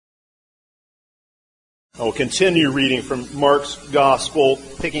I will continue reading from Mark's Gospel,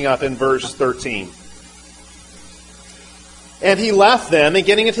 picking up in verse 13. And he left them, and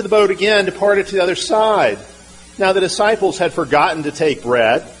getting into the boat again, departed to the other side. Now the disciples had forgotten to take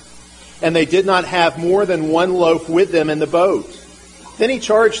bread, and they did not have more than one loaf with them in the boat. Then he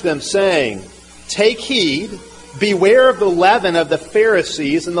charged them, saying, Take heed, beware of the leaven of the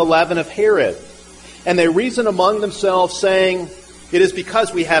Pharisees and the leaven of Herod. And they reasoned among themselves, saying, It is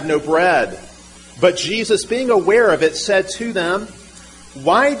because we have no bread. But Jesus, being aware of it, said to them,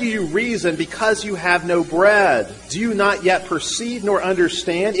 Why do you reason because you have no bread? Do you not yet perceive nor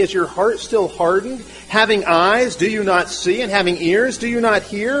understand? Is your heart still hardened? Having eyes, do you not see? And having ears, do you not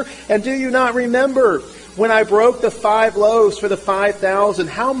hear? And do you not remember? When I broke the 5 loaves for the 5,000,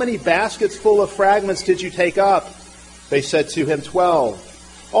 how many baskets full of fragments did you take up? They said to him,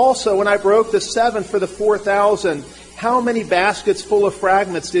 12. Also, when I broke the 7 for the 4,000, how many baskets full of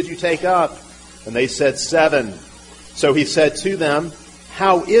fragments did you take up? And they said, 7. So he said to them,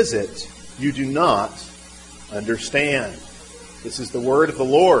 How is it you do not understand? This is the word of the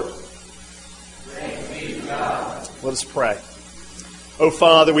Lord. Thanks be to God. Let us pray. Oh,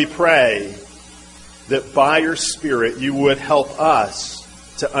 Father, we pray that by your Spirit you would help us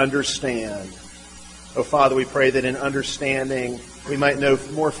to understand. Oh, Father, we pray that in understanding we might know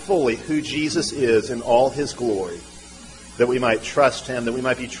more fully who Jesus is in all his glory, that we might trust him, that we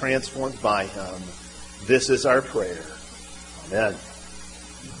might be transformed by him. This is our prayer. Amen.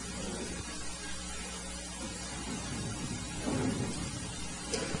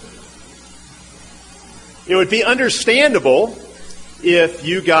 It would be understandable if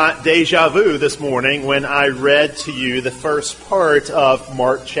you got deja vu this morning when I read to you the first part of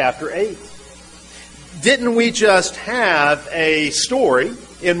Mark chapter 8. Didn't we just have a story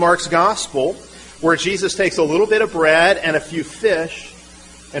in Mark's Gospel where Jesus takes a little bit of bread and a few fish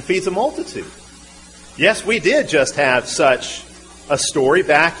and feeds a multitude? Yes, we did just have such a story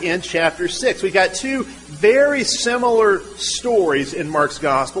back in chapter 6. We got 2 very similar stories in Mark's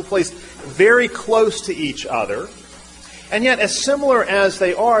Gospel, placed very close to each other. And yet, as similar as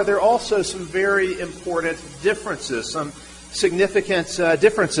they are, there are also some very important differences, some significant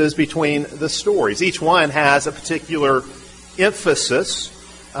differences between the stories. Each one has a particular emphasis.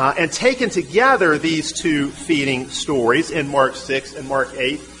 And taken together, these 2 feeding stories in Mark 6 and Mark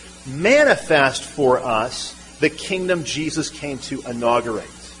 8 manifest for us the kingdom Jesus came to inaugurate.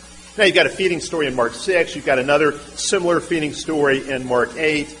 Now, you've got a feeding story in Mark 6. You've got another similar feeding story in Mark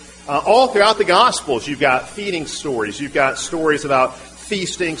 8. All throughout the Gospels, you've got feeding stories. You've got stories about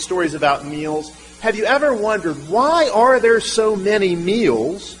feasting, stories about meals. Have you ever wondered, why are there so many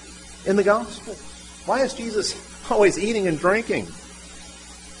meals in the Gospel? Why is Jesus always eating and drinking?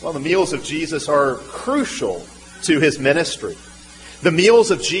 Well, the meals of Jesus are crucial to his ministry. The meals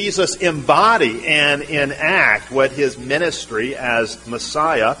of Jesus embody and enact what his ministry as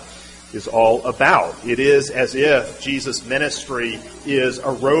Messiah is all about. It is as if Jesus' ministry is a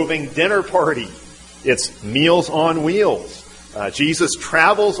roving dinner party. It's meals on wheels. Jesus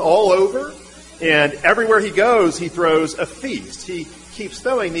travels all over, and everywhere he goes, he throws a feast. He keeps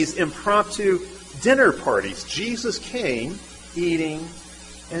throwing these impromptu dinner parties. Jesus came eating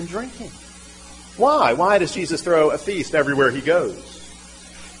and drinking. Why? Why does Jesus throw a feast everywhere he goes?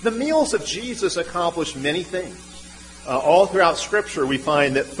 The meals of Jesus accomplish many things. All throughout Scripture, we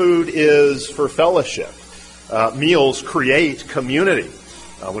find that food is for fellowship. Meals create community.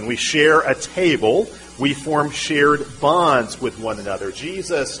 When we share a table, we form shared bonds with one another.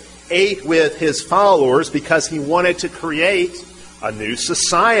 Jesus ate with his followers because he wanted to create a new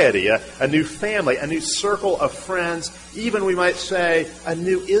society, a new family, a new circle of friends, even we might say a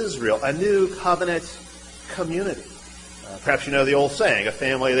new Israel, a new covenant community. Perhaps you know the old saying, a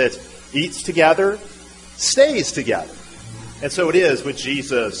family that eats together stays together. And so it is with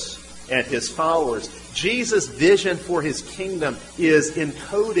Jesus and his followers. Jesus' vision for his kingdom is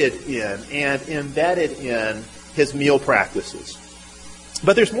encoded in and embedded in his meal practices.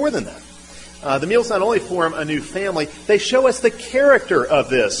 But there's more than that. The meals not only form a new family, they show us the character of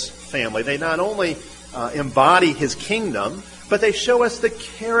this family. They not only embody his kingdom, but they show us the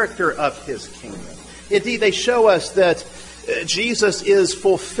character of his kingdom. Indeed, they show us that Jesus is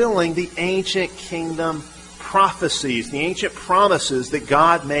fulfilling the ancient kingdom prophecies, the ancient promises that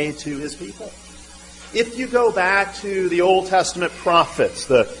God made to his people. If you go back to the Old Testament prophets,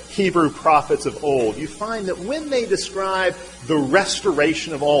 the Hebrew prophets of old, you find that when they describe the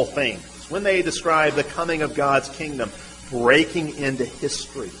restoration of all things, when they describe the coming of God's kingdom breaking into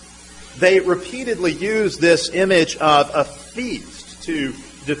history, they repeatedly use this image of a feast to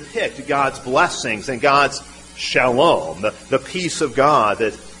depict God's blessings and God's shalom, the peace of God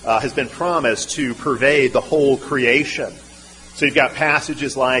that has been promised to pervade the whole creation. So you've got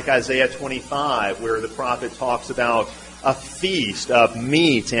passages like Isaiah 25, where the prophet talks about a feast of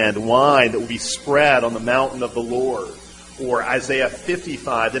meat and wine that will be spread on the mountain of the Lord. Or Isaiah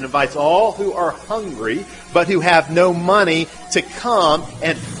 55 that invites all who are hungry but who have no money to come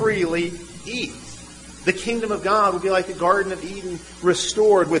and freely eat. The kingdom of God will be like the Garden of Eden,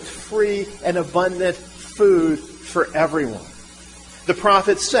 restored with free and abundant food for everyone. The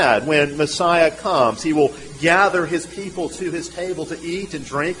prophet said when Messiah comes, he will gather his people to his table to eat and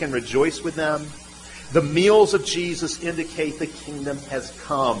drink and rejoice with them. The meals of Jesus indicate the kingdom has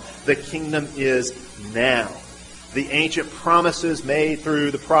come. The kingdom is now. The ancient promises made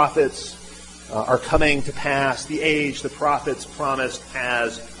through the prophets are coming to pass. The age the prophets promised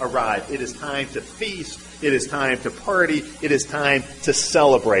has arrived. It is time to feast. It is time to party. It is time to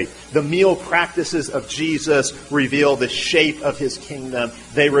celebrate. The meal practices of Jesus reveal the shape of his kingdom.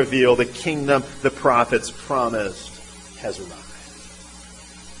 They reveal the kingdom the prophets promised has arrived.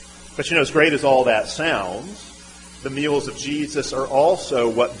 But as great as all that sounds, the meals of Jesus are also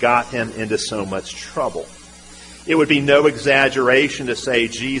what got him into so much trouble. It would be no exaggeration to say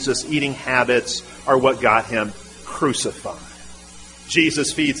Jesus' eating habits are what got him crucified.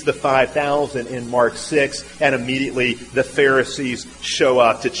 Jesus feeds the 5,000 in Mark 6, and immediately the Pharisees show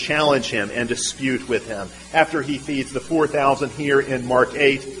up to challenge him and dispute with him. After he feeds the 4,000 here in Mark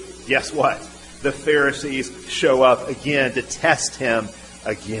 8, guess what? The Pharisees show up again to test him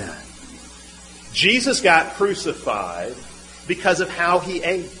again. Jesus got crucified because of how he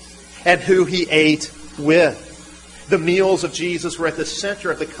ate and who he ate with. The meals of Jesus were at the center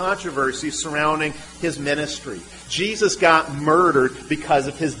of the controversy surrounding his ministry. Jesus got murdered because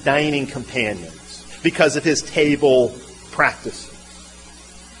of his dining companions, because of his table practices.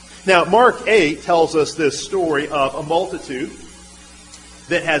 Now, Mark 8 tells us this story of a multitude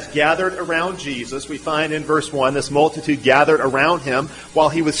that has gathered around Jesus. We find in verse 1, this multitude gathered around him while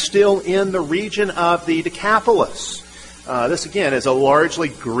he was still in the region of the Decapolis. This, again, is a largely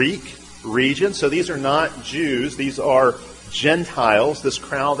Greek region. So these are not Jews. These are Gentiles, this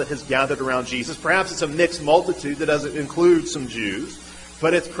crowd that has gathered around Jesus. Perhaps it's a mixed multitude that doesn't include some Jews,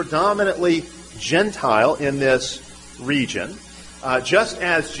 but it's predominantly Gentile in this region. Just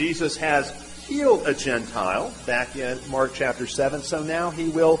as Jesus has healed a Gentile back in Mark chapter 7, so now he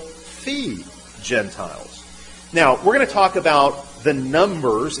will feed Gentiles. Now, we're going to talk about the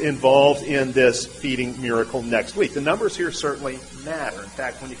numbers involved in this feeding miracle next week. The numbers here certainly matter. In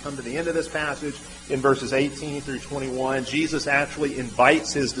fact, when you come to the end of this passage, in verses 18 through 21, Jesus actually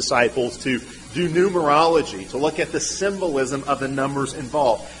invites his disciples to do numerology, to look at the symbolism of the numbers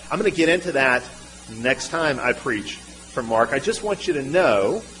involved. I'm going to get into that next time I preach from Mark. I just want you to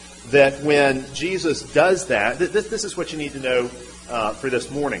know that when Jesus does that, this is what you need to know for this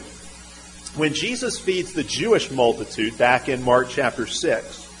morning. When Jesus feeds the Jewish multitude back in Mark chapter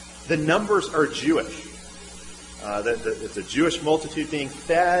 6, the numbers are Jewish. It's a Jewish multitude being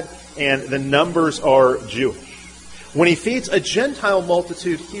fed, and the numbers are Jewish. When he feeds a Gentile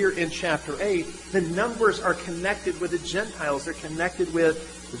multitude here in chapter 8, the numbers are connected with the Gentiles. They're connected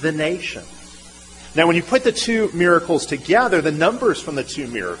with the nation. Now, when you put the two miracles together, the numbers from the two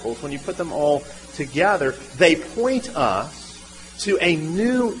miracles, when you put them all together, they point us to a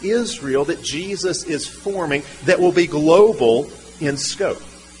new Israel that Jesus is forming that will be global in scope.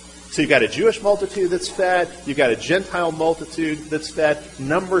 So you've got a Jewish multitude that's fed, you've got a Gentile multitude that's fed,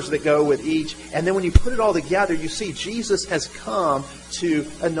 numbers that go with each, and then when you put it all together, you see Jesus has come to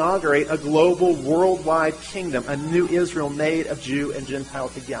inaugurate a global, worldwide kingdom, a new Israel made of Jew and Gentile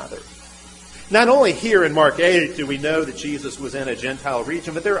together. Not only here in Mark 8 do we know that Jesus was in a Gentile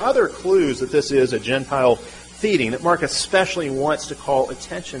region, but there are other clues that this is a Gentile feeding, that Mark especially wants to call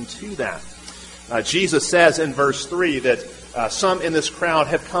attention to that. Jesus says in verse 3 that some in this crowd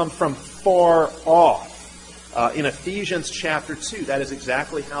have come from far off. In Ephesians chapter 2, that is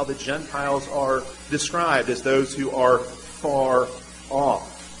exactly how the Gentiles are described, as those who are far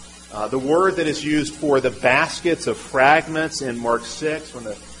off. The word that is used for the baskets of fragments in Mark 6,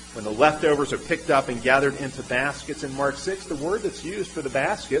 when the leftovers are picked up and gathered into baskets in Mark 6, the word that's used for the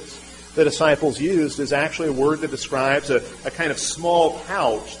baskets the disciples used is actually a word that describes a kind of small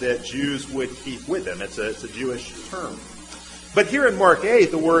pouch that Jews would keep with them. It's a Jewish term. But here in Mark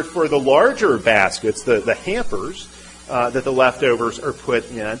 8, the word for the larger baskets, the hampers that the leftovers are put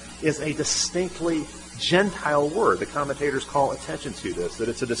in, is a distinctly Gentile word. The commentators call attention to this, that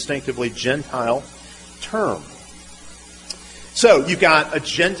it's a distinctively Gentile term. So you've got a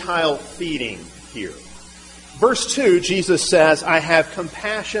Gentile feeding here. Verse 2, Jesus says, I have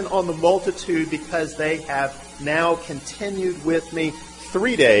compassion on the multitude because they have now continued with me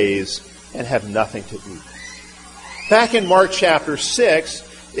 3 days and have nothing to eat. Back in Mark chapter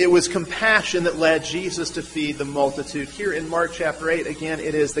 6, it was compassion that led Jesus to feed the multitude. Here in Mark chapter 8, again,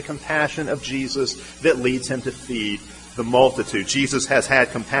 it is the compassion of Jesus that leads him to feed the multitude. Jesus has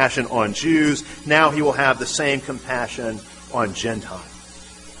had compassion on Jews. Now he will have the same compassion on Gentiles.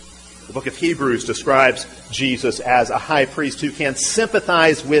 The book of Hebrews describes Jesus as a high priest who can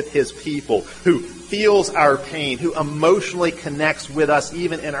sympathize with his people, who feels our pain, who emotionally connects with us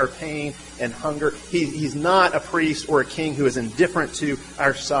even in our pain and hunger. He's not a priest or a king who is indifferent to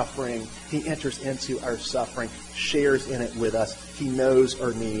our suffering. He enters into our suffering, shares in it with us. He knows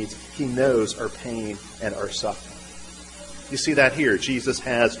our needs. He knows our pain and our suffering. You see that here. Jesus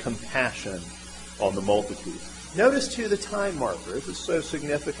has compassion on the multitude. Notice, too, the time marker. This is so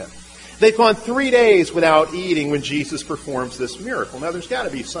significant. They've gone 3 days without eating when Jesus performs this miracle. Now, there's got to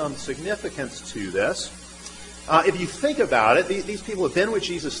be some significance to this. If you think about it, these people have been with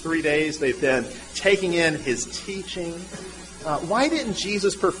Jesus 3 days. They've been taking in his teaching. Why didn't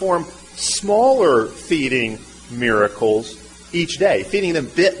Jesus perform smaller feeding miracles each day, feeding them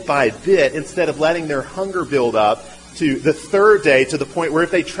bit by bit instead of letting their hunger build up to the third day, to the point where if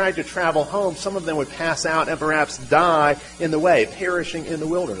they tried to travel home, some of them would pass out and perhaps die in the way, perishing in the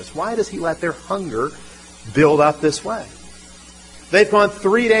wilderness? Why does he let their hunger build up this way? They've gone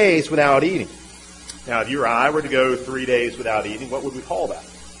 3 days without eating. Now, if you or I were to go 3 days without eating, what would we call that?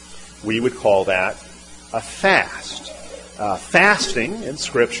 We would call that a fast. Fasting in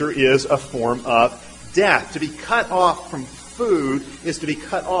Scripture is a form of death. To be cut off from food is to be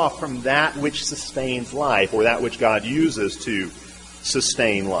cut off from that which sustains life, or that which God uses to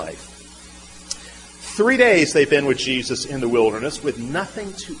sustain life. 3 days they've been with Jesus in the wilderness with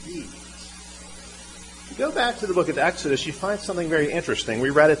nothing to eat. If you go back to the book of Exodus, you find something very interesting. We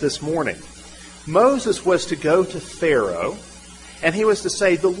read it this morning. Moses was to go to Pharaoh, and he was to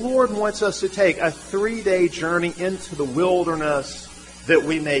say, the Lord wants us to take a 3-day journey into the wilderness that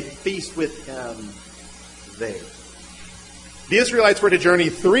we may feast with him there. The Israelites were to journey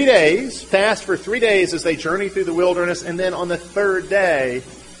 3 days, fast for 3 days as they journeyed through the wilderness, and then on the third day,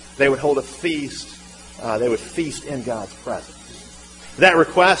 they would hold a feast. They would feast in God's presence. That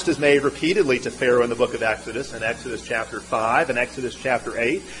request is made repeatedly to Pharaoh in the book of Exodus, in Exodus chapter 5 and Exodus chapter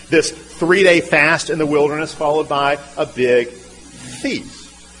 8. This 3-day fast in the wilderness followed by a big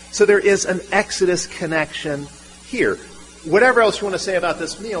feast. So there is an Exodus connection here. Whatever else you want to say about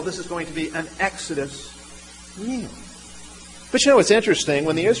this meal, this is going to be an Exodus meal. But you know what's interesting?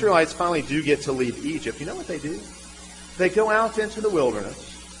 When the Israelites finally do get to leave Egypt, you know what they do? They go out into the wilderness,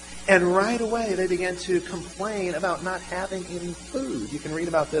 and right away they begin to complain about not having any food. You can read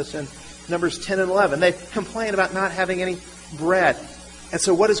about this in Numbers 10 and 11. They complain about not having any bread. And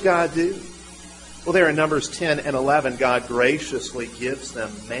so what does God do? Well, there in Numbers 10 and 11, God graciously gives them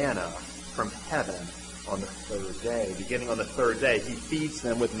manna from heaven on the third day. Beginning on the third day, he feeds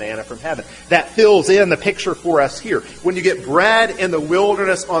them with manna from heaven. That fills in the picture for us here. When you get bread in the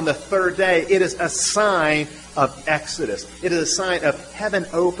wilderness on the third day, it is a sign of Exodus. It is a sign of heaven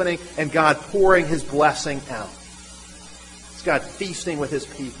opening and God pouring his blessing out. It's God feasting with his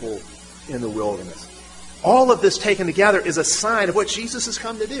people in the wilderness. All of this taken together is a sign of what Jesus has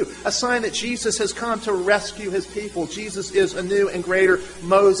come to do. A sign that Jesus has come to rescue his people. Jesus is a new and greater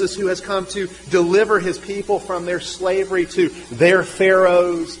Moses who has come to deliver his people from their slavery to their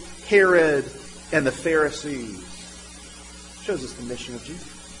pharaohs, Herod, and the Pharisees. Shows us the mission of Jesus.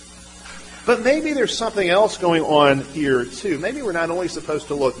 But maybe there's something else going on here too. Maybe we're not only supposed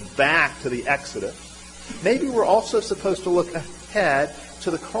to look back to the Exodus, maybe we're also supposed to look ahead to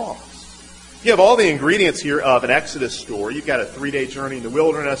the cross. You have all the ingredients here of an Exodus story. You've got a 3-day journey in the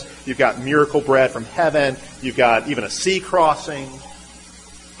wilderness. You've got miracle bread from heaven. You've got even a sea crossing.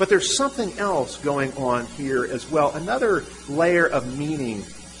 But there's something else going on here as well. Another layer of meaning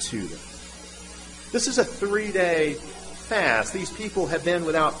to this. This is a 3-day fast. These people have been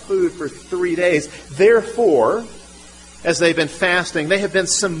without food for 3 days. Therefore, as they've been fasting, they have been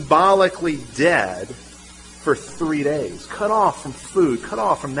symbolically dead for 3 days, cut off from food, cut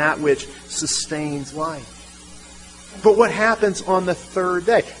off from that which sustains life. But what happens on the third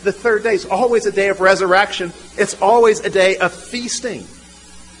day? The third day is always a day of resurrection. It's always a day of feasting.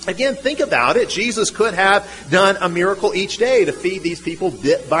 Again, think about it. Jesus could have done a miracle each day to feed these people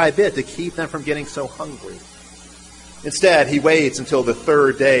bit by bit, to keep them from getting so hungry. Instead, he waits until the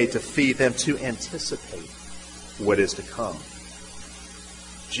third day to feed them, to anticipate what is to come.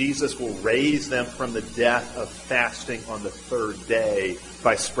 Jesus will raise them from the death of fasting on the third day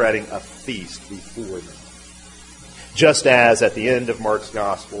by spreading a feast before them. Just as at the end of Mark's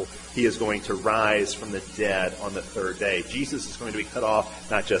gospel, he is going to rise from the dead on the third day. Jesus is going to be cut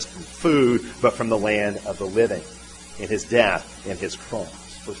off not just from food, but from the land of the living in his death and his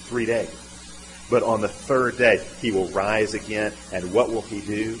cross for 3 days. But on the third day, he will rise again. And what will he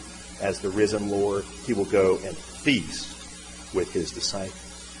do? As the risen Lord, he will go and feast with his disciples.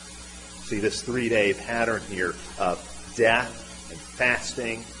 See, this 3-day pattern here of death and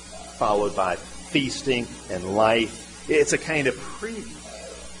fasting, followed by feasting and life. It's a kind of preview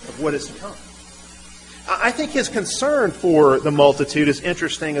of what is to come. I think his concern for the multitude is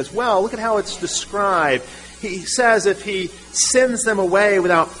interesting as well. Look at how it's described. He says if he sends them away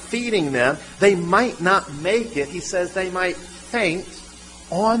without feeding them, they might not make it. He says they might faint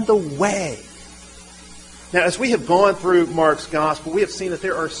on the way. Now, as we have gone through Mark's gospel, we have seen that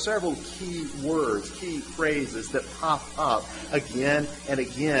there are several key words, key phrases that pop up again and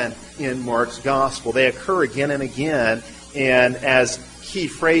again in Mark's gospel. They occur again and again, and as key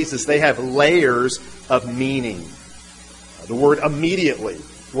phrases, they have layers of meaning. The word immediately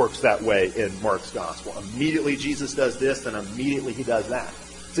works that way in Mark's gospel. Immediately Jesus does this, then immediately he does that.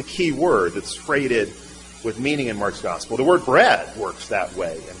 It's a key word that's freighted with meaning in Mark's gospel. The word bread works that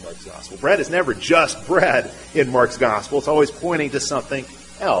way in Mark's gospel. Bread is never just bread in Mark's gospel. It's always pointing to something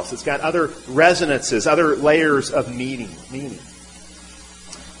else. It's got other resonances, other layers of meaning.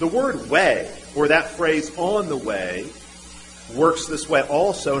 The word way, or that phrase on the way, works this way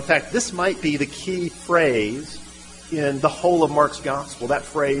also. In fact, this might be the key phrase in the whole of Mark's gospel, that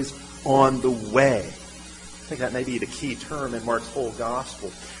phrase on the way. I think that may be the key term in Mark's whole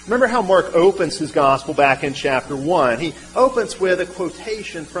gospel. Remember how Mark opens his gospel back in chapter 1. He opens with a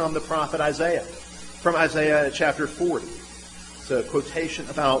quotation from the prophet Isaiah, from Isaiah chapter 40. It's a quotation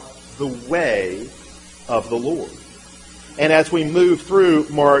about the way of the Lord. And as we move through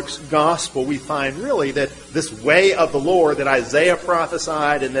Mark's gospel, we find really that this way of the Lord that Isaiah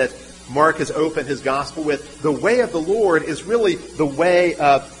prophesied and that Mark has opened his gospel with, the way of the Lord is really the way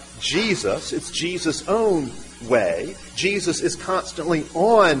of Jesus. It's Jesus' own way. Jesus is constantly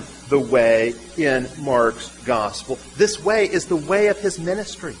on the way in Mark's gospel. This way is the way of his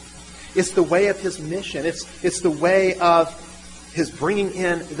ministry. It's the way of his mission. It's the way of his bringing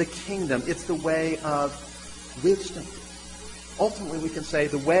in the kingdom. It's the way of wisdom. Ultimately, we can say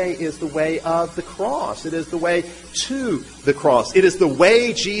the way is the way of the cross. It is the way to the cross. It is the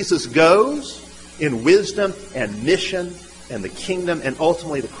way Jesus goes in wisdom and mission and the kingdom and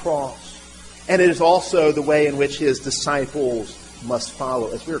ultimately the cross. And it is also the way in which his disciples must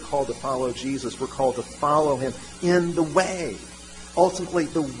follow. As we are called to follow Jesus, we're called to follow him in the way. Ultimately,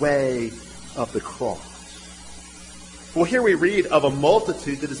 the way of the cross. Well, here we read of a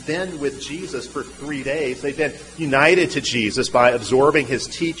multitude that has been with Jesus for 3 days. They've been united to Jesus by absorbing his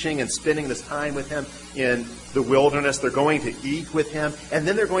teaching and spending this time with him in the wilderness. They're going to eat with him, and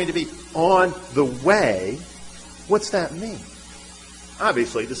then they're going to be on the way. What's that mean?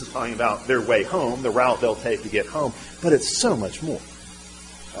 Obviously, this is talking about their way home, the route they'll take to get home, but it's so much more.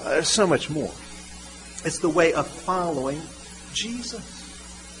 There's so much more. It's the way of following Jesus.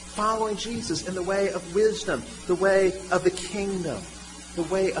 Following Jesus in the way of wisdom, the way of the kingdom, the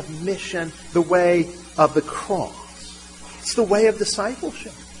way of mission, the way of the cross. It's the way of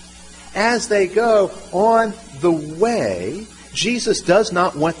discipleship. As they go on the way, Jesus does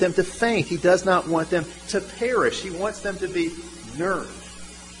not want them to faint. He does not want them to perish. He wants them to be nourished.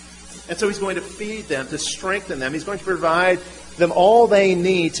 And so he's going to feed them, to strengthen them. He's going to provide them all they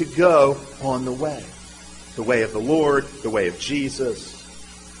need to go on the way. The way of the Lord, the way of Jesus,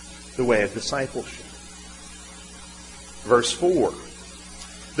 the way of discipleship. Verse 4.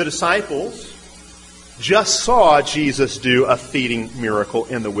 The disciples just saw Jesus do a feeding miracle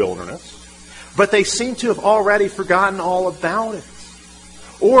in the wilderness, but they seem to have already forgotten all about it.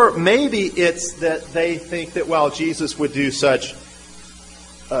 Or maybe it's that they think that while Jesus would do such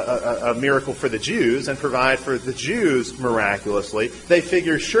a miracle for the Jews and provide for the Jews miraculously, they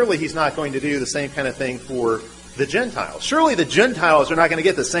figure surely he's not going to do the same kind of thing for the Gentiles. Surely the Gentiles are not going to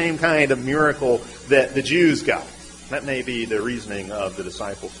get the same kind of miracle that the Jews got. That may be the reasoning of the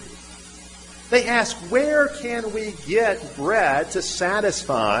disciples here. They ask, where can we get bread to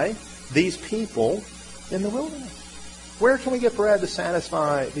satisfy these people in the wilderness? Where can we get bread to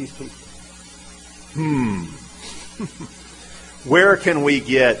satisfy these people? Where can we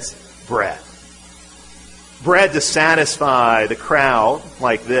get bread? Bread to satisfy the crowd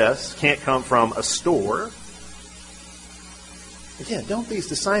like this can't come from a store. Again, don't these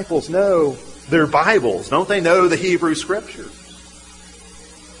disciples know their Bibles? Don't they know the Hebrew Scriptures?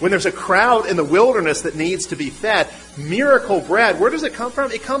 When there's a crowd in the wilderness that needs to be fed, miracle bread, where does it come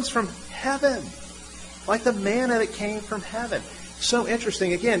from? It comes from heaven. like the manna that came from heaven. So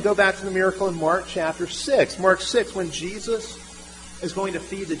interesting. Again, go back to the miracle in Mark chapter 6. Mark 6, when Jesus is going to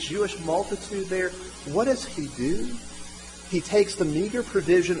feed the Jewish multitude there, what does he do? He takes the meager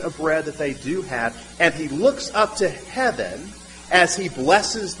provision of bread that they do have, and he looks up to heaven as he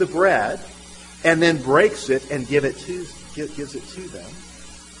blesses the bread, and then breaks it and gives it to them.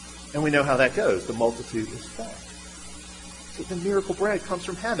 And we know how that goes. The multitude is fed. So the miracle bread comes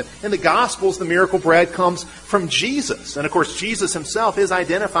from heaven. In the Gospels, the miracle bread comes from Jesus. And of course, Jesus himself is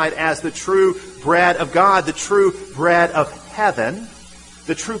identified as the true bread of God, the true bread of heaven,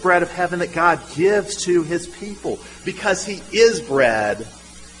 the true bread of heaven that God gives to his people. Because he is bread,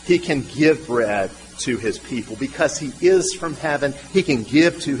 he can give bread to his people. Because he is from heaven, he can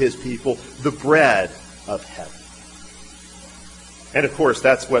give to his people the bread of heaven. And of course,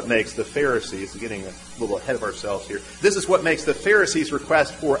 that's what makes the Pharisees, getting a little ahead of ourselves here, this is what makes the Pharisees'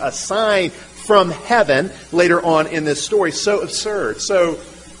 request for a sign from heaven later on in this story so absurd, so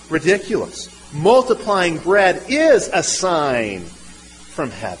ridiculous. Multiplying bread is a sign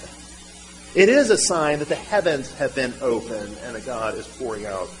from heaven. It is a sign that the heavens have been opened and that God is pouring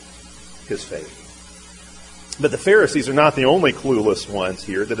out his favor. But the Pharisees are not the only clueless ones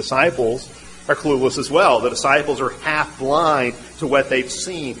here. The disciples are clueless as well. The disciples are half blind to what they've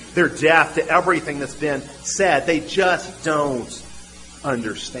seen. They're deaf to everything that's been said. They just don't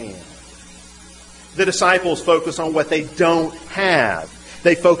understand. The disciples focus on what they don't have.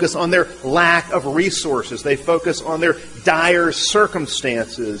 They focus on their lack of resources. They focus on their dire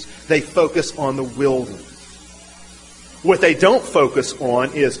circumstances. They focus on the wilderness. What they don't focus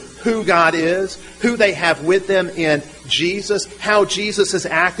on is who God is, who they have with them in Jesus, how Jesus has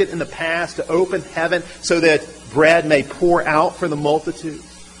acted in the past to open heaven so that bread may pour out for the multitude.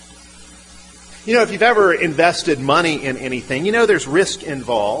 You know, if you've ever invested money in anything, you know there's risk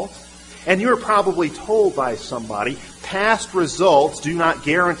involved. And you're probably told by somebody, past results do not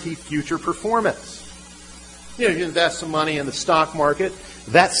guarantee future performance. You know, if you invest some money in the stock market,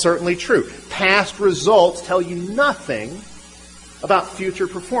 that's certainly true. Past results tell you nothing about future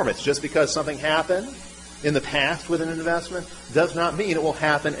performance. Just because something happened in the past with an investment does not mean it will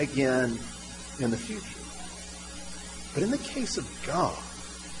happen again in the future. But in the case of God,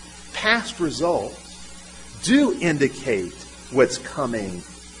 past results do indicate what's coming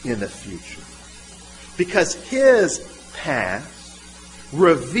in the future. Because his past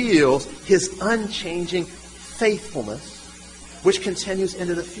reveals his unchanging faithfulness, which continues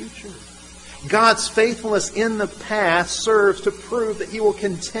into the future. God's faithfulness in the past serves to prove that he will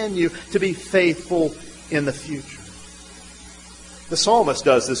continue to be faithful in the future. The psalmist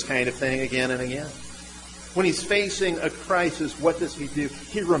does this kind of thing again and again. When he's facing a crisis, what does he do?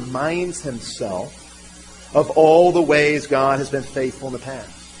 He reminds himself of all the ways God has been faithful in the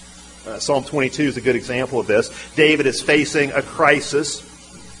past. Psalm 22 is a good example of this. David is facing a crisis,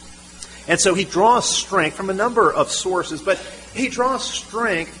 and so he draws strength from a number of sources, but he draws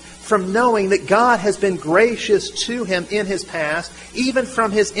strength from knowing that God has been gracious to him in his past, even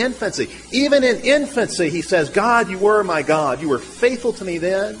from his infancy. Even in infancy, he says, God, you were my God. You were faithful to me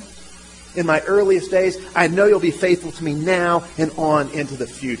then. In my earliest days, I know you'll be faithful to me now and on into the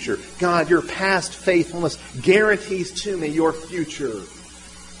future. God, your past faithfulness guarantees to me your future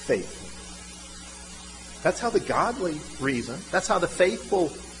faithfulness. That's how the godly reason. That's how the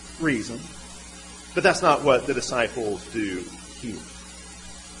faithful reason. But that's not what the disciples do here.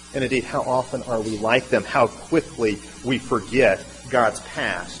 And indeed, how often are we like them? How quickly we forget God's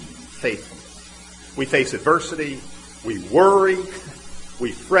past faithfulness. We face adversity. We worry.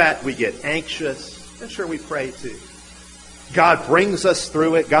 We fret. We get anxious. And sure, we pray too. God brings us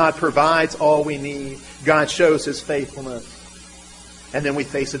through it. God provides all we need. God shows his faithfulness. And then we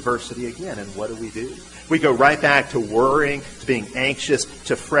face adversity again. And what do? We go right back to worrying, to being anxious,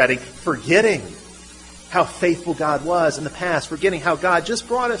 to fretting, forgetting how faithful God was in the past, forgetting how God just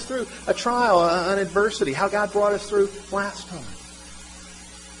brought us through a trial, an adversity, how God brought us through last time.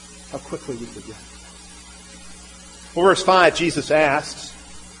 How quickly we forget. Well, verse 5, Jesus asks,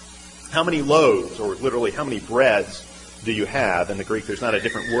 how many loaves, or literally how many breads do you have? In the Greek, there's not a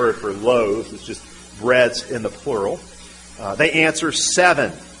different word for loaves. It's just breads in the plural. They answer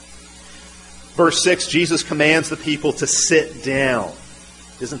 7. Verse 6, Jesus commands the people to sit down.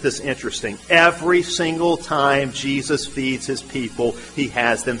 Isn't this interesting? Every single time Jesus feeds his people, he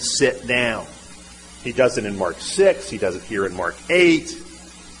has them sit down. He does it in Mark 6. He does it here in Mark 8.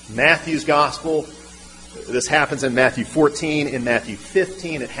 Matthew's Gospel. This happens in Matthew 14, in Matthew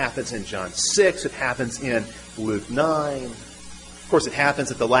 15. It happens in John 6. It happens in Luke 9. Of course, it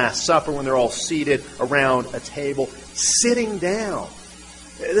happens at the Last Supper when they're all seated around a table, sitting down.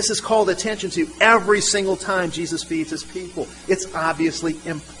 This is called attention to every single time Jesus feeds his people. It's obviously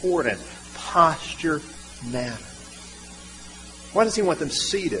important. Posture matters. Why does he want them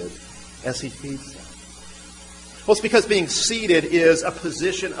seated as he feeds them? Well, it's because being seated is a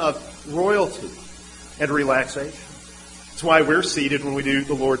position of royalty and relaxation. That's why we're seated when we do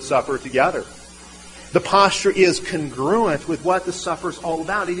the Lord's Supper together. The posture is congruent with what the supper is all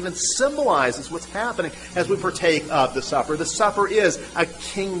about. It even symbolizes what's happening as we partake of the supper. The supper is a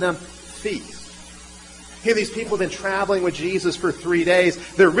kingdom feast. Here, these people have been traveling with Jesus for 3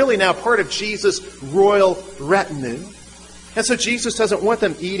 days. They're really now part of Jesus' royal retinue. And so Jesus doesn't want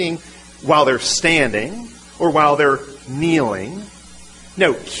them eating while they're standing or while they're kneeling.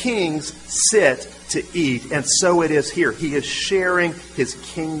 No, kings sit to eat, and so it is here. He is sharing his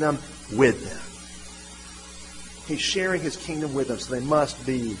kingdom with them. He's sharing his kingdom with them, so they must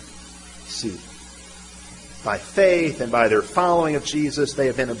be seated. By faith and by their following of Jesus, they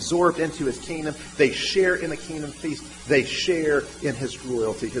have been absorbed into his kingdom. They share in the kingdom feast. They share in his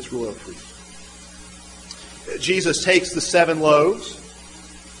royalty, his royal priesthood. Jesus takes the 7 loaves.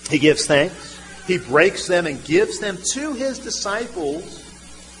 He gives thanks. He breaks them and gives them to his disciples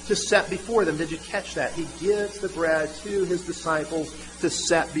to set before them. Did you catch that? He gives the bread to his disciples to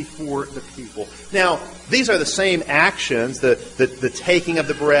set before the people. Now, these are the same actions, the taking of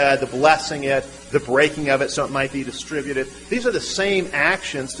the bread, the blessing it, the breaking of it so it might be distributed. These are the same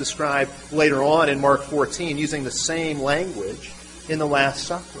actions described later on in Mark 14 using the same language in the Last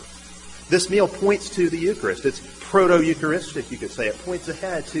Supper. This meal points to the Eucharist. It's proto-Eucharistic, you could say. It points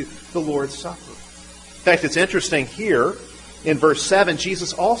ahead to the Lord's Supper. In fact, it's interesting here, in verse 7,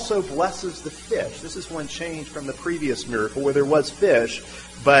 Jesus also blesses the fish. This is one change from the previous miracle where there was fish.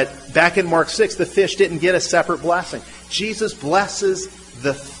 But back in Mark 6, the fish didn't get a separate blessing. Jesus blesses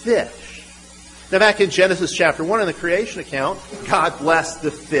the fish. Now back in Genesis chapter 1 in the creation account, God blessed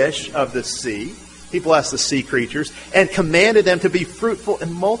the fish of the sea. He blessed the sea creatures and commanded them to be fruitful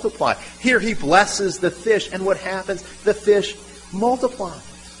and multiply. Here he blesses the fish, and what happens? The fish multiplies.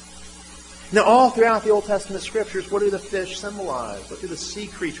 Now, all throughout the Old Testament Scriptures, what do the fish symbolize? What do the sea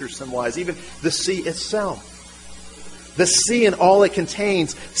creatures symbolize? Even the sea itself. The sea and all it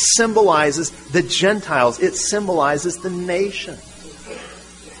contains symbolizes the Gentiles. It symbolizes the nation.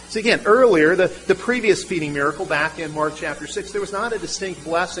 So again, earlier, the previous feeding miracle back in Mark chapter 6, there was not a distinct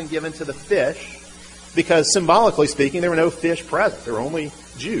blessing given to the fish because symbolically speaking, there were no fish present. There were only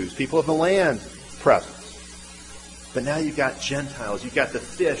Jews, people of the land present. But now you've got Gentiles. You've got the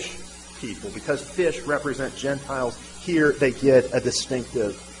fish people. Because fish represent Gentiles, here they get a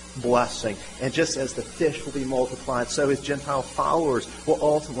distinctive blessing. And just as the fish will be multiplied, so his Gentile followers will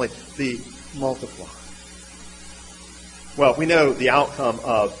ultimately be multiplied. Well, we know the outcome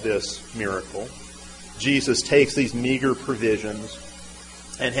of this miracle. Jesus takes these meager provisions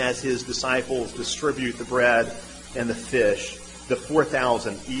and has his disciples distribute the bread and the fish. The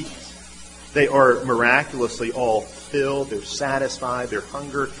 4,000 eat. They are miraculously all filled. They're satisfied. Their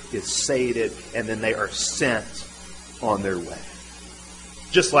hunger is sated. And then they are sent on their way.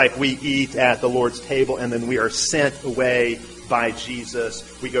 Just like we eat at the Lord's table and then we are sent away by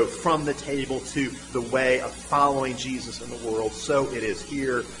Jesus. We go from the table to the way of following Jesus in the world. So it is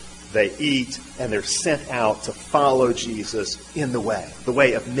here. They eat and they're sent out to follow Jesus in the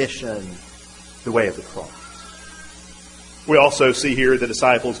way of mission, the way of the cross. We also see here the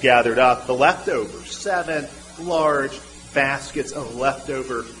disciples gathered up the leftovers, 7 large baskets of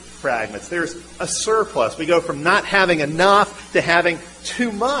leftover fragments. There's a surplus. We go from not having enough to having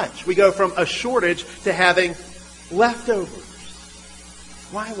too much. We go from a shortage to having leftovers.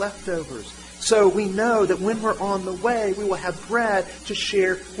 Why leftovers? So we know that when we're on the way, we will have bread to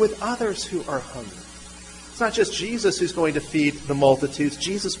share with others who are hungry. It's not just Jesus who's going to feed the multitudes.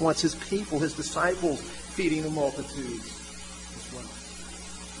 Jesus wants his people, his disciples, feeding the multitudes.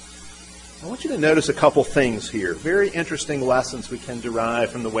 I want you to notice a couple things here. Very interesting lessons we can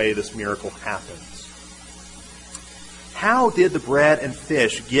derive from the way this miracle happens. How did the bread and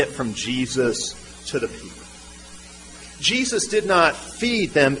fish get from Jesus to the people? Jesus did not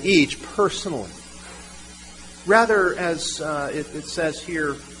feed them each personally. Rather, as it says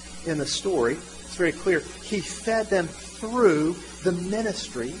here in the story, it's very clear, he fed them through the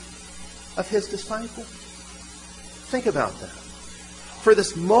ministry of his disciples. Think about that. For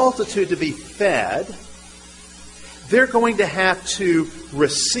this multitude to be fed, they're going to have to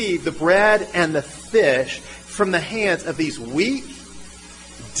receive the bread and the fish from the hands of these weak,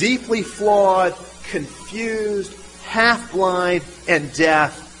 deeply flawed, confused, half-blind, and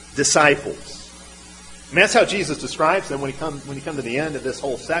deaf disciples. And that's how Jesus describes them when you come to the end of this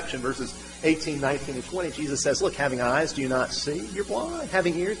whole section, verses 18, 19, and 20. Jesus says, look, having eyes, do you not see? You're blind.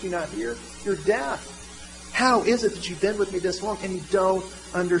 Having ears, do you not hear? You're deaf. How is it that you've been with me this long and you don't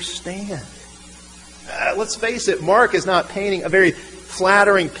understand? Let's face it, Mark is not painting a very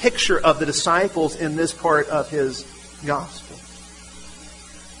flattering picture of the disciples in this part of his gospel.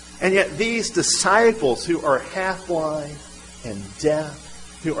 And yet these disciples who are half blind and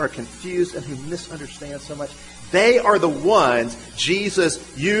deaf, who are confused and who misunderstand so much, they are the ones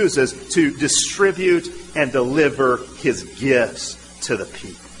Jesus uses to distribute and deliver his gifts to the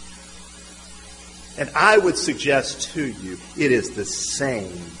people. And I would suggest to you, it is the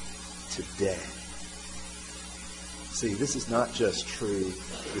same today. See, this is not just true,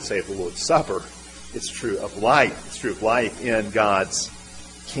 we say, of the Lord's Supper. It's true of life. It's true of life in God's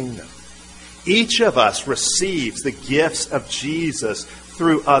kingdom. Each of us receives the gifts of Jesus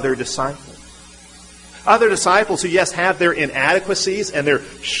through other disciples. Other disciples who, yes, have their inadequacies and their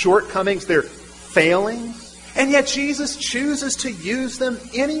shortcomings, their failings, and yet Jesus chooses to use them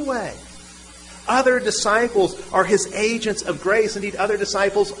anyway. Other disciples are his agents of grace. Indeed, other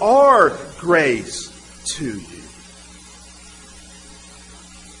disciples are grace to you.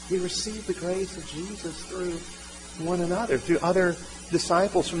 We receive the grace of Jesus through one another, through other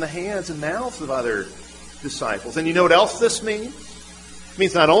disciples, from the hands and mouths of other disciples. And you know what else this means? It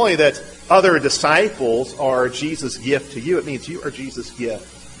means not only that other disciples are Jesus' gift to you, it means you are Jesus'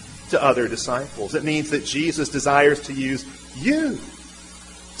 gift to other disciples. It means that Jesus desires to use you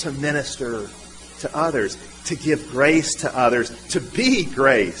to minister to others, to give grace to others, to be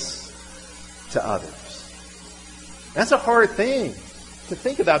grace to others. That's a hard thing to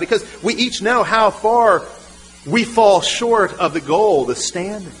think about, because we each know how far we fall short of the goal, the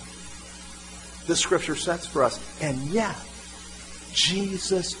standard the Scripture sets for us. And yet,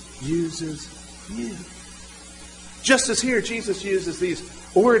 Jesus uses you. Just as here, Jesus uses these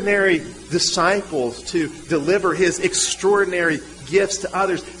ordinary disciples to deliver his extraordinary gifts to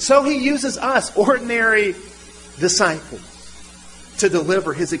others, so he uses us, ordinary disciples, to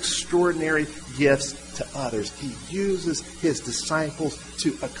deliver his extraordinary gifts to others. He uses his disciples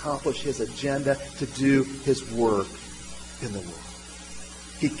to accomplish his agenda, to do his work in the world.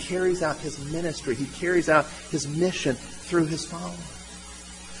 He carries out his ministry. He carries out his mission through his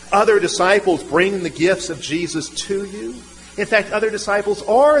followers. Other disciples bring the gifts of Jesus to you. In fact, other disciples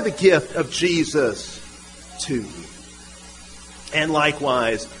are the gift of Jesus to you. And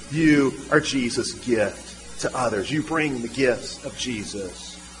likewise, you are Jesus' gift to others. You bring the gifts of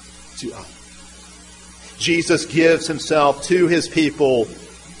Jesus to others. Jesus gives himself to his people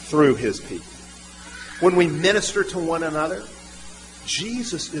through his people. When we minister to one another,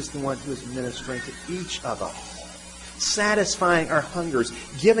 Jesus is the one who is ministering to each of us, satisfying our hungers,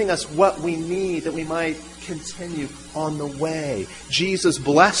 giving us what we need that we might continue on the way. Jesus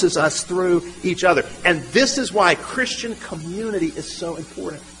blesses us through each other. And this is why Christian community is so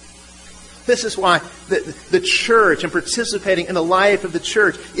important. This is why the church and participating in the life of the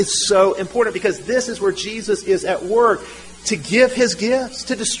church is so important, because this is where Jesus is at work to give his gifts,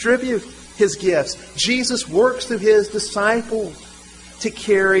 to distribute his gifts. Jesus works through his disciples to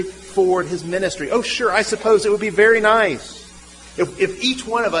carry forward his ministry. Oh, sure, I suppose it would be very nice if each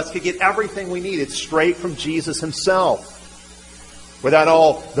one of us could get everything we needed straight from Jesus himself, without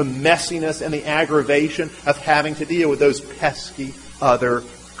all the messiness and the aggravation of having to deal with those pesky other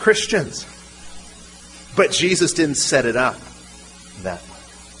Christians. But Jesus didn't set it up that way.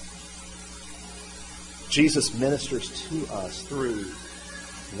 Jesus ministers to us through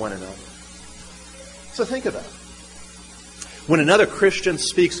one another. So think about it. When another Christian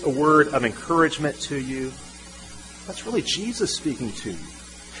speaks a word of encouragement to you, that's really Jesus speaking to you.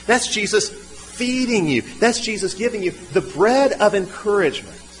 That's Jesus feeding you. That's Jesus giving you the bread of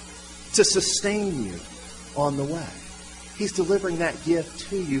encouragement to sustain you on the way. He's delivering that gift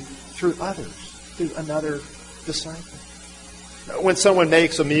to you through others, through another disciple. When someone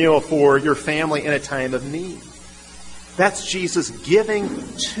makes a meal for your family in a time of need, that's Jesus giving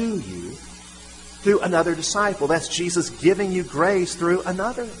to you through another disciple. That's Jesus giving you grace through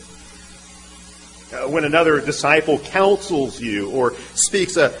another. When another disciple counsels you or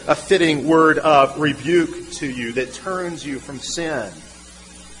speaks a fitting word of rebuke to you that turns you from sin,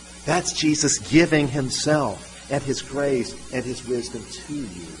 that's Jesus giving himself and his grace and his wisdom to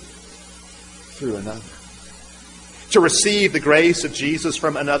you through another. To receive the grace of Jesus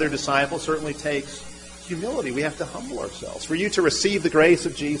from another disciple certainly takes humility. We have to humble ourselves. For you to receive the grace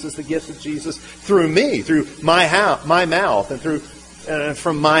of Jesus, the gifts of Jesus, through me, through my mouth, and through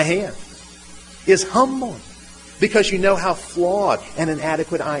from my hand, is humbling, because you know how flawed and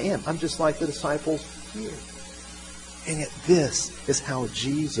inadequate I am. I'm just like the disciples here. And yet this is how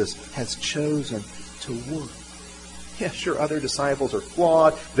Jesus has chosen to work. Yeah, sure, other disciples are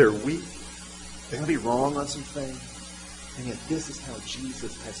flawed. They're weak. They're going to be wrong on some things. And yet this is how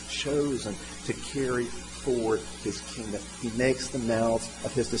Jesus has chosen to carry forward his kingdom. He makes the mouths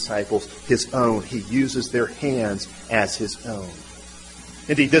of his disciples his own. He uses their hands as his own.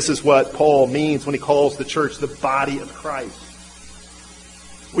 Indeed, this is what Paul means when he calls the church the body of Christ.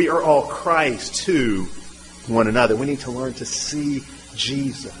 We are all Christ to one another. We need to learn to see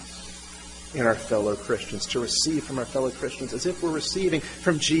Jesus in our fellow Christians, to receive from our fellow Christians as if we're receiving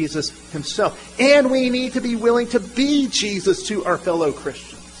from Jesus himself. And we need to be willing to be Jesus to our fellow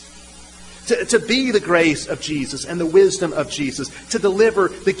Christians. To be the grace of Jesus and the wisdom of Jesus, to deliver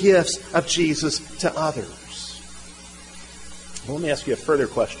the gifts of Jesus to others. Well, let me ask you a further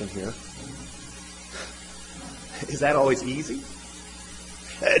question here. Is that always easy?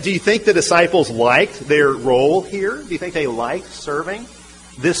 Do you think the disciples liked their role here? Do you think they liked serving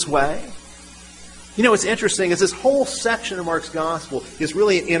this way? You know, what's interesting is this whole section of Mark's gospel is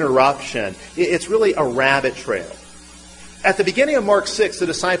really an interruption. It's really a rabbit trail. At the beginning of Mark 6, the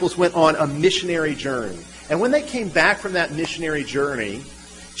disciples went on a missionary journey. And when they came back from that missionary journey,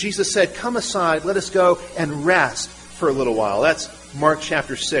 Jesus said, "Come aside, let us go and rest for a little while." That's Mark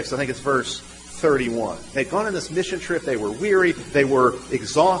chapter 6. I think it's verse 31. They'd gone on this mission trip. They were weary. They were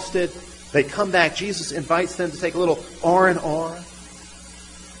exhausted. They come back. Jesus invites them to take a little R&R.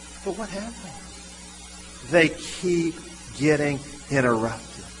 But what happens? They keep getting interrupted.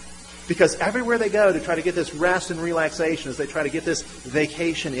 Because everywhere they go to try to get this rest and relaxation, as they try to get this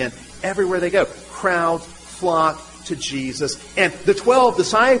vacation in, everywhere they go, crowds flock to Jesus. And the 12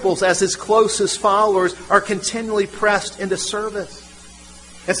 disciples, as his closest followers, are continually pressed into service.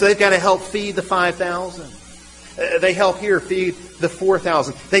 And so they've got to help feed the 5,000. They help here feed the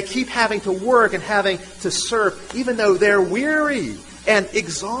 4,000. They keep having to work and having to serve, even though they're weary and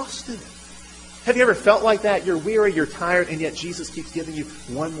exhausted. Have you ever felt like that? You're weary, you're tired, and yet Jesus keeps giving you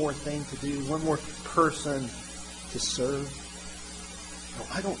one more thing to do, one more person to serve? No,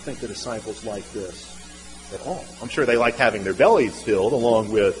 I don't think the disciples like this at all. I'm sure they liked having their bellies filled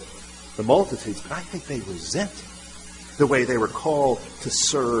along with the multitudes, but I think they resented the way they were called to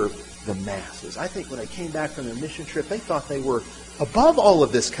serve the masses. I think when they came back from their mission trip, they thought they were above all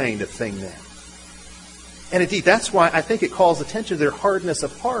of this kind of thing now. And indeed, that's why I think it calls attention to their hardness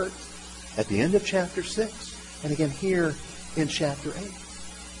of heart at the end of chapter 6, and again here in chapter 8.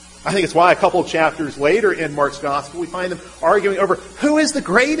 I think it's why a couple of chapters later in Mark's gospel, we find them arguing over who is the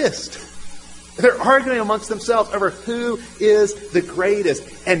greatest. They're arguing amongst themselves over who is the greatest.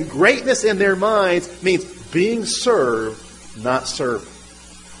 And greatness in their minds means being served, not served.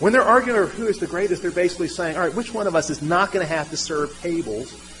 When they're arguing over who is the greatest, they're basically saying, all right, which one of us is not going to have to serve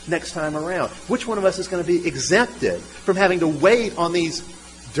tables next time around? Which one of us is going to be exempted from having to wait on these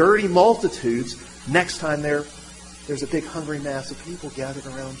dirty multitudes next time there's a big hungry mass of people gathered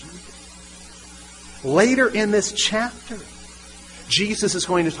around Jesus? Later in this chapter, Jesus is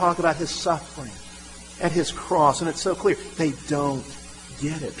going to talk about his suffering and his cross, and it's so clear. They don't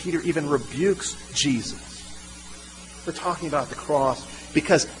get it. Peter even rebukes Jesus for talking about the cross,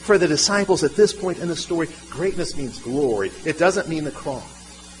 because for the disciples at this point in the story, greatness means glory. It doesn't mean the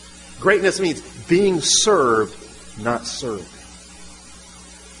cross. Greatness means being served, not served.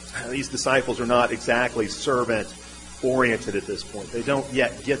 These disciples are not exactly servant-oriented at this point. They don't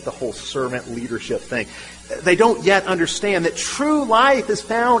yet get the whole servant leadership thing. They don't yet understand that true life is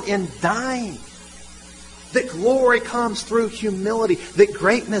found in dying. That glory comes through humility. That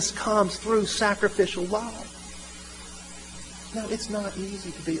greatness comes through sacrificial love. No, it's not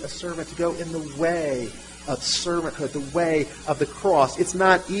easy to be a servant, to go in the way of servanthood, the way of the cross. It's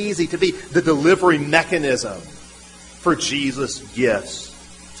not easy to be the delivery mechanism for Jesus' gifts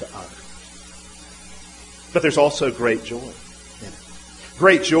to others. But there's also great joy in it.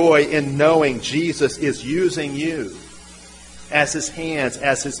 Great joy in knowing Jesus is using you as his hands,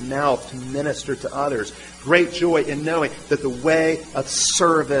 as his mouth to minister to others. Great joy in knowing that the way of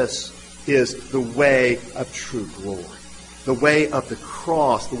service is the way of true glory. The way of the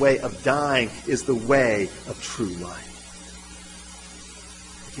cross, the way of dying, is the way of true life.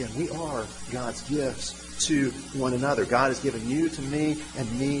 Again, we are God's gifts to one another. God has given you to me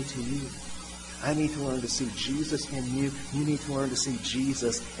and me to you. I need to learn to see Jesus in you. You need to learn to see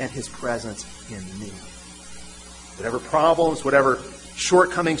Jesus and his presence in me. Whatever problems, whatever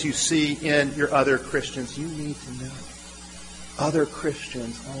shortcomings you see in your other Christians, you need to know. Other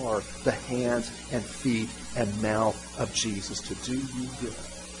Christians are the hands and feet and mouth of Jesus to do you good.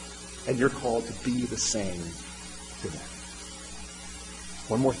 And you're called to be the same to them.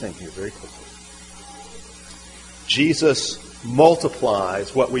 One more thing here, very quickly. Jesus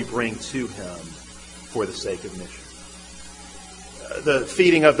multiplies what we bring to him for the sake of mission. The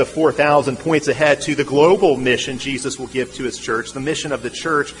feeding of the 4,000 points ahead to the global mission Jesus will give to his church, the mission of the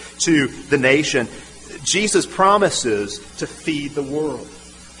church to the nation. Jesus promises to feed the world,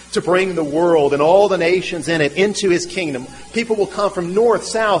 to bring the world and all the nations in it into his kingdom. People will come from north,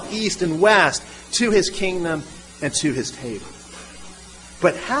 south, east, and west to his kingdom and to his table.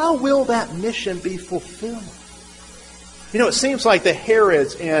 But how will that mission be fulfilled? It seems like the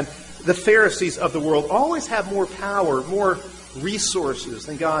Herods and the Pharisees of the world always have more power, more resources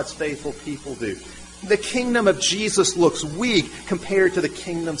than God's faithful people do. The kingdom of Jesus looks weak compared to the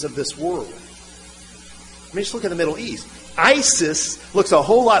kingdoms of this world. Just look at the Middle East. ISIS looks a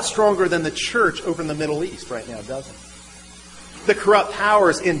whole lot stronger than the church over in the Middle East right now, doesn't it? The corrupt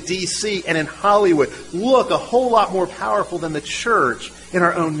powers in D.C. and in Hollywood look a whole lot more powerful than the church in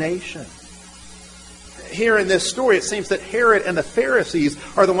our own nation. Here in this story, it seems that Herod and the Pharisees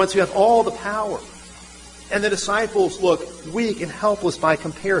are the ones who have all the power. And the disciples look weak and helpless by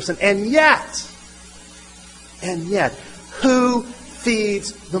comparison. And yet, who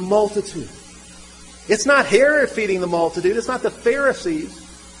feeds the multitude? It's not Herod feeding the multitude. It's not the Pharisees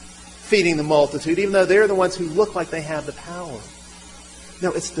feeding the multitude, even though they're the ones who look like they have the power.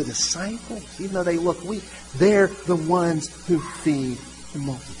 No, it's the disciples, even though they look weak. They're the ones who feed the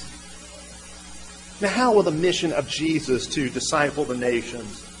multitude. Now, how will the mission of Jesus to disciple the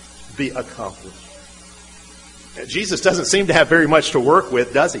nations be accomplished? Jesus doesn't seem to have very much to work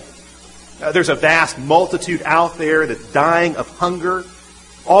with, does he? There's a vast multitude out there that's dying of hunger.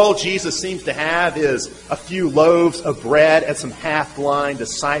 All Jesus seems to have is a few loaves of bread and some half-blind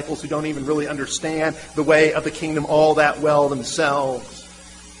disciples who don't even really understand the way of the kingdom all that well themselves.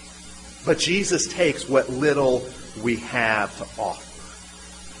 But Jesus takes what little we have to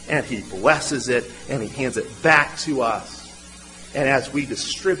offer, and he blesses it, and he hands it back to us. And as we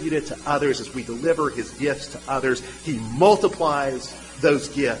distribute it to others, as we deliver his gifts to others, he multiplies those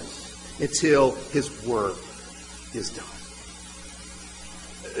gifts until his work is done.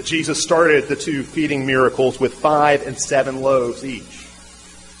 Jesus started the 2 feeding miracles with 5 and 7 loaves each.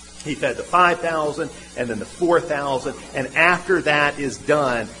 He fed the 5,000 and then the 4,000. And after that is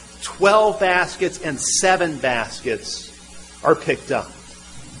done, 12 baskets and 7 baskets are picked up.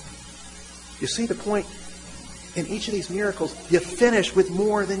 You see the point? In each of these miracles, you finish with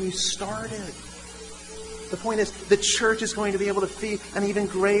more than you started. The point is, the church is going to be able to feed an even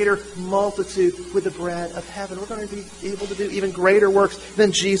greater multitude with the bread of heaven. We're going to be able to do even greater works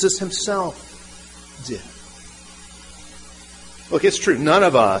than Jesus himself did. Look, it's true. None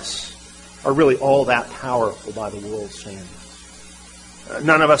of us are really all that powerful by the world's standards.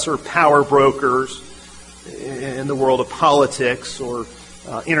 None of us are power brokers in the world of politics or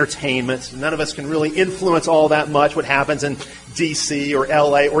entertainment. None of us can really influence all that much what happens in D.C. or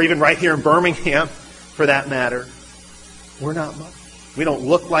L.A. or even right here in Birmingham, for that matter. We're not much. We don't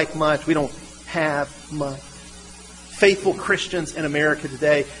look like much. We don't have much. Faithful Christians in America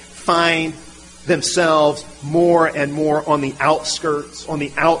today find themselves more and more on the outskirts, on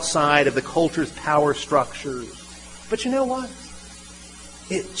the outside of the culture's power structures. But you know what?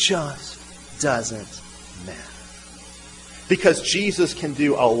 It just doesn't matter. Because Jesus can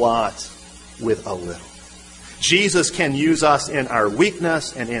do a lot with a little. Jesus can use us in our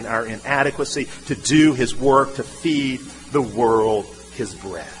weakness and in our inadequacy to do his work, to feed the world his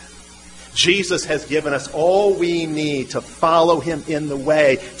bread. Jesus has given us all we need to follow him in the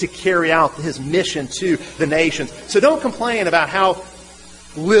way, to carry out his mission to the nations. So don't complain about how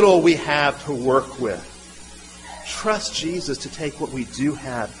little we have to work with. Trust Jesus to take what we do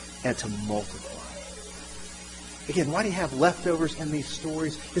have and to multiply. Again, why do you have leftovers in these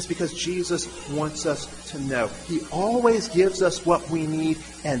stories? It's because Jesus wants us to know. He always gives us what we need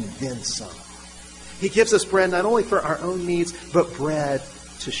and then some. He gives us bread not only for our own needs, but bread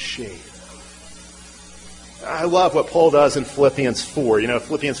to share. I love what Paul does in Philippians 4.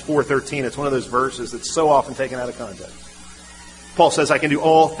 Philippians 4:13, it's one of those verses that's so often taken out of context. Paul says, I can do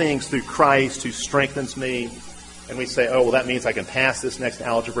all things through Christ who strengthens me. And we say, oh, well, that means I can pass this next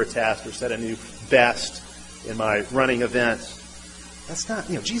algebra test or set a new best in my running events. That's not,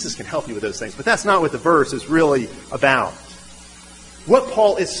 Jesus can help you with those things, but that's not what the verse is really about. What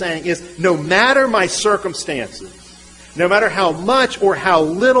Paul is saying is, no matter my circumstances, no matter how much or how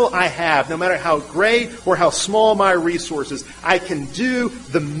little I have, no matter how great or how small my resources, I can do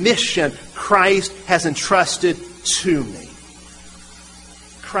the mission Christ has entrusted to me.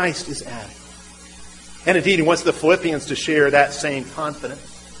 Christ is adequate. And indeed, he wants the Philippians to share that same confidence.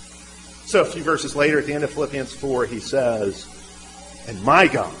 So a few verses later, at the end of Philippians 4, he says, and my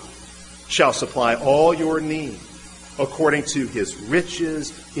God shall supply all your need according to his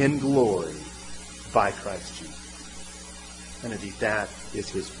riches in glory by Christ Jesus. And indeed, that is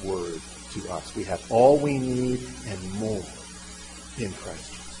his word to us. We have all we need and more in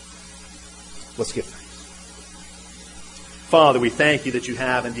Christ Jesus. Let's give thanks. Father, we thank you that you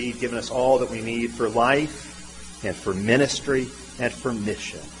have indeed given us all that we need for life and for ministry and for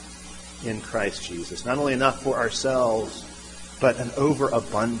mission in Christ Jesus. Not only enough for ourselves, but an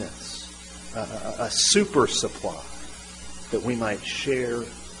overabundance, a super supply that we might share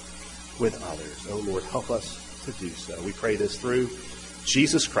with others. Oh Lord, help us to do so. We pray this through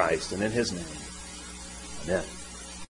Jesus Christ and in his name. Amen.